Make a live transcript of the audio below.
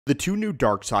The two new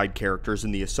dark side characters in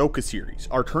the Ahsoka series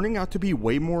are turning out to be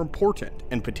way more important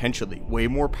and potentially way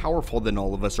more powerful than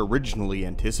all of us originally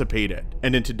anticipated.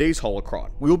 And in today's holocron,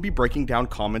 we will be breaking down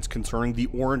comments concerning the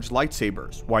orange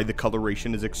lightsabers, why the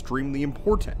coloration is extremely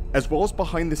important, as well as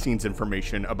behind the scenes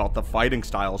information about the fighting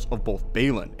styles of both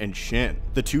Baylan and Shin,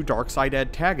 the two dark side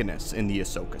antagonists in the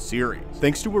Ahsoka series.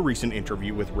 Thanks to a recent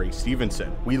interview with Ray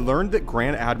Stevenson, we learned that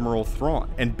Grand Admiral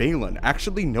Thrawn and Baylan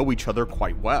actually know each other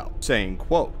quite well, saying,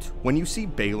 quote, "When you see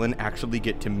Baylan actually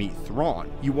get to meet Thrawn,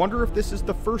 you wonder if this is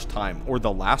the first time or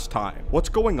the last time. What's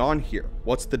going on here?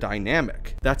 What's the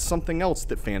dynamic? That's something else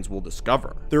that fans will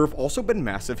discover." There have also been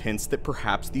massive hints that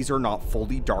perhaps these are not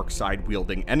fully dark side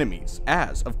wielding enemies,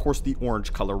 as, of course, the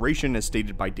orange coloration as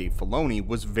stated by Dave Filoni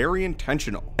was very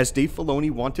intentional, as Dave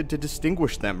Filoni wanted to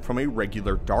distinguish them from a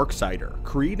regular darksider,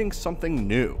 creating something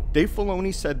new. Dave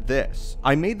Filoni said this,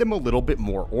 "I made them a little bit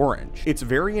more orange. It's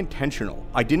very intentional.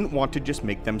 I didn't want to just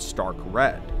make them stark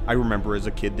red. I remember as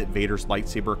a kid that Vader's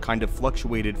lightsaber kind of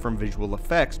fluctuated from visual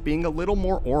effects being a little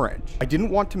more orange. I didn't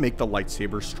want to make the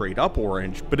lightsaber straight up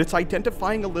orange, but it's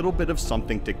identifying a little bit of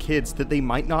something to kids that they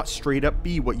might not straight up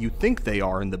be what you think they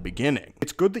are in the beginning.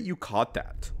 It's good that you caught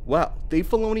that." Well, Dave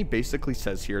Filoni basically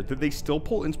says here that they still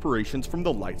pull inspirations from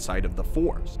the light side of the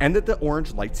Force, and that the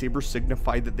orange lightsabers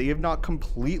signify that they have not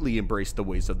completely embraced the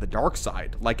ways of the dark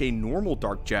side, like a normal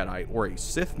dark Jedi or a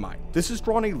Sith might. This has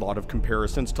drawn a lot of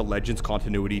comparisons to Legends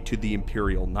continuity to the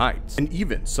Imperial Knights, and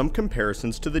even some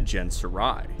comparisons to the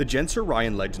Jedi. The Jedi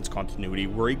in Legends continuity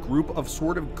were a group of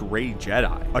sort of gray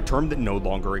Jedi, a term that no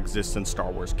longer exists in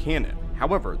Star Wars canon.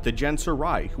 However, the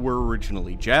Jedi, who were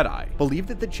originally Jedi, believed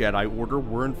that the Jedi Order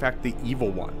were in fact the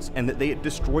evil ones, and that they had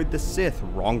destroyed the Sith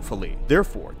wrongfully.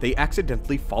 Therefore, they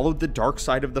accidentally followed the dark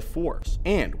side of the Force,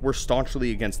 and were staunchly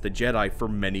against the Jedi for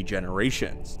many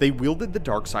generations. They wielded the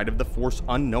dark side of the Force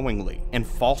unknowingly, and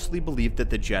falsely believed that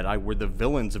the Jedi were the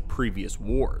villains of previous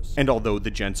wars. And although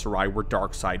the Jedi were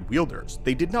dark side wielders,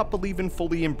 they did not believe in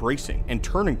fully embracing and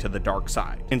turning to the dark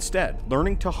side, instead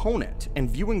learning to hone it and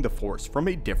viewing the Force from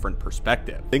a different perspective.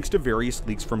 Thanks to various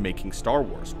leaks from making Star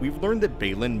Wars, we've learned that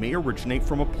Baylan may originate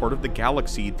from a part of the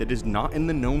galaxy that is not in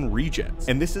the known regions,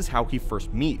 and this is how he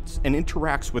first meets and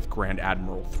interacts with Grand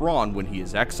Admiral Thrawn when he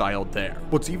is exiled there.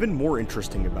 What's even more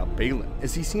interesting about Baylan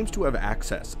is he seems to have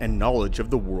access and knowledge of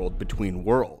the world between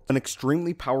worlds, an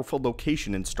extremely powerful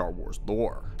location in Star Wars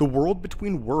lore. The world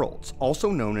between worlds,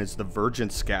 also known as the Virgin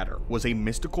Scatter, was a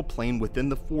mystical plane within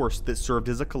the Force that served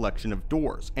as a collection of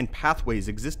doors and pathways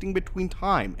existing between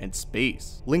time and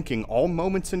space, linking all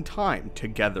moments in time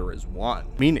together as one.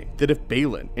 Meaning that if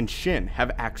Baylan and Shin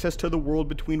have access to the world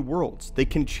between worlds, they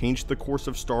can change the course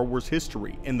of Star Wars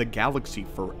history and the galaxy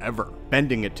forever,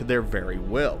 bending it to their very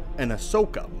will, and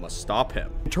Ahsoka must stop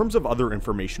him. In terms of other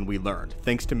information we learned,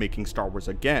 thanks to making Star Wars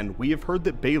again, we have heard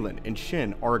that Baylan and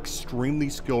Shin are extremely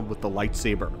skilled with the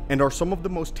lightsaber, and are some of the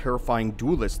most terrifying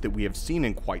duelists that we have seen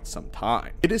in quite some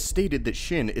time. It is stated that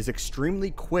Shin is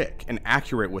extremely quick and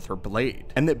accurate with her blade,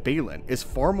 and that Baylan is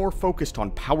far more focused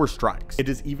on power strikes. It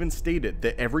is even stated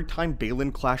that every time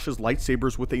Baylan clashes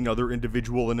lightsabers with another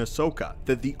individual in Ahsoka,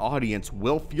 that the audience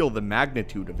will feel the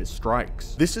magnitude of his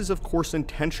strikes. This is of course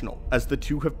intentional, as the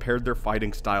two have paired their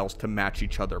fighting styles to match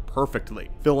each other perfectly,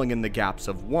 filling in the gaps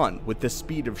of one with the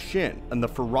speed of Shin and the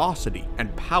ferocity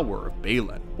and power of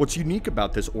Baylan. What's unique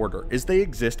about this order is they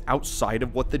exist outside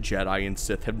of what the Jedi and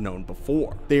Sith have known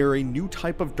before. They are a new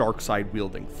type of dark side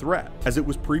wielding threat, as it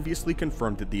was previously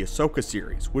confirmed that the Ahsoka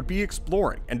series would be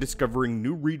exploring and discovering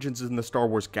new regions in the Star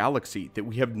Wars galaxy that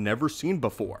we have never seen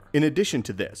before. In addition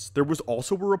to this, there was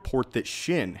also a report that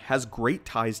Shin has great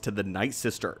ties to the Night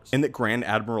Sisters, and that Grand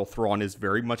Admiral Thrawn is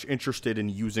very much interested in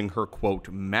using her quote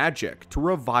magic to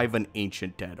revive an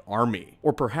ancient dead army,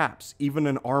 or perhaps even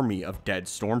an army of dead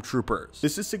stormtroopers.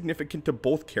 This is significant to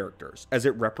both characters, as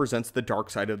it represents the dark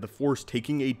side of the Force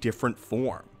taking a different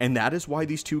form, and that is why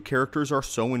these two characters are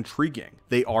so intriguing.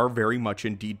 They are very much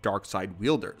indeed dark side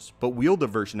wielders, but wield a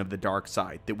version of the dark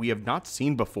side that we have not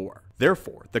seen before.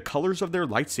 Therefore, the colors of their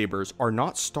lightsabers are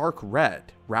not stark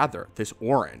red, rather this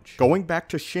orange. Going back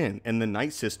to Shin and the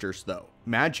Night Sisters though,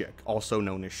 magic, also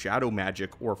known as shadow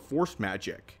magic or force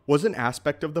magic, was an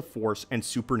aspect of the Force and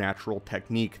supernatural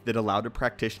technique that allowed a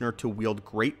practitioner to wield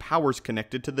great powers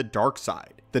connected to the dark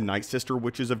side. The Night Sister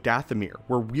Witches of Dathomir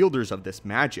were wielders of this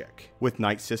magic, with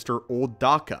Night Sister Old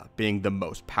Daka being the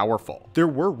most powerful. There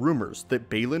were rumors that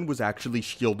Baylan was actually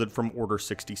shielded from Order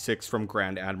 66 from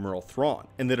Grand Admiral Thrawn,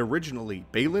 and that originally Originally,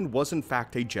 Baylan was in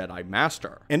fact a Jedi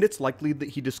Master, and it's likely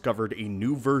that he discovered a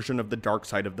new version of the dark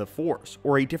side of the Force,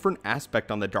 or a different aspect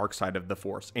on the dark side of the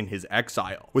Force in his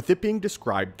exile, with it being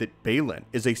described that Baylan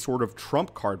is a sort of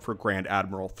trump card for Grand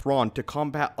Admiral Thrawn to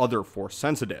combat other Force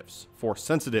sensitives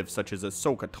such as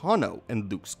Ahsoka Tano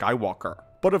and Luke Skywalker.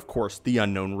 But of course, the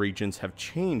unknown regions have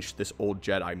changed this old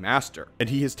Jedi Master, and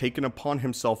he has taken upon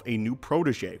himself a new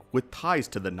protege with ties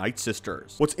to the Night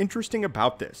Sisters. What's interesting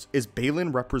about this is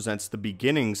Baylan represents the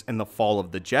beginnings and the fall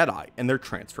of the Jedi and their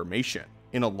transformation.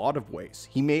 In a lot of ways,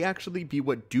 he may actually be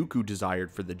what Dooku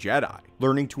desired for the Jedi,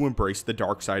 learning to embrace the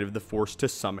dark side of the Force to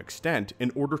some extent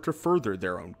in order to further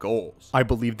their own goals. I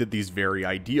believe that these very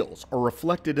ideals are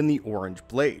reflected in the orange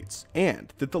blades,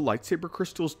 and that the lightsaber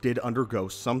crystals did undergo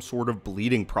some sort of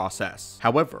bleeding process.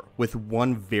 However, with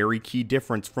one very key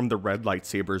difference from the red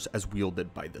lightsabers as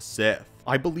wielded by the Sith.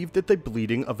 I believe that the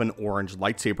bleeding of an orange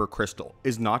lightsaber crystal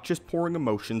is not just pouring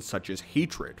emotions such as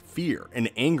hatred, fear, and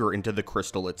anger into the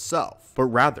crystal itself, but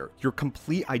rather your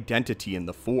complete identity in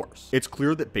the Force. It's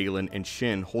clear that Baylan and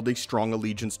Shin hold a strong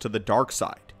allegiance to the dark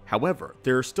side. However,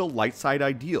 there are still light side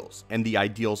ideals and the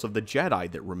ideals of the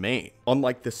Jedi that remain.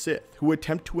 Unlike the Sith, who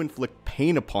attempt to inflict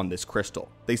pain upon this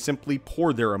crystal, they simply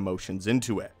pour their emotions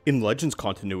into it. In Legends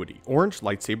continuity, orange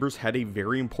lightsabers had a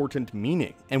very important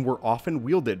meaning and were often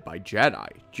wielded by Jedi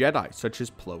such as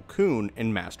Plo Koon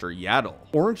and Master Yaddle.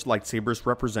 Orange lightsabers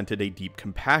represented a deep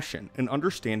compassion and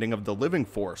understanding of the living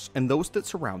force and those that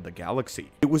surround the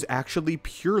galaxy. It was actually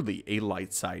purely a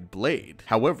light side blade.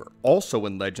 However, also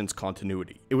in Legends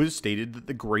continuity, it was stated that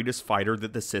the greatest fighter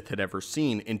that the Sith had ever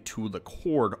seen in Tula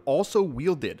Kord also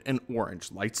wielded an orange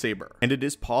lightsaber, and it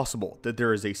is possible that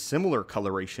there is a similar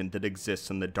coloration that exists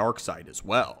in the dark side as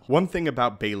well. One thing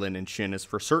about Baylan and Shin is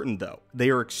for certain though, they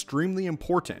are extremely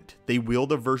important. They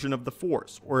wield a version of the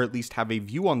Force, or at least have a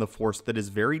view on the Force that is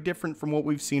very different from what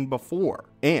we've seen before,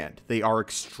 and they are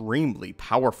extremely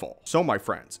powerful. So my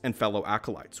friends and fellow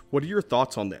acolytes, what are your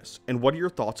thoughts on this, and what are your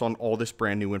thoughts on all this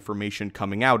brand new information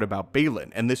coming out about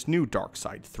Baylan and this new dark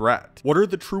side threat? What are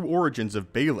the true origins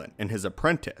of Baylan and his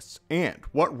apprentice, and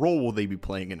what role will they be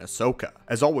playing in Ahsoka?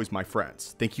 As always my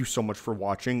friends, thank you so much for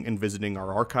watching and visiting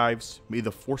our archives. May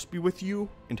the Force be with you,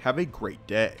 and have a great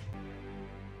day.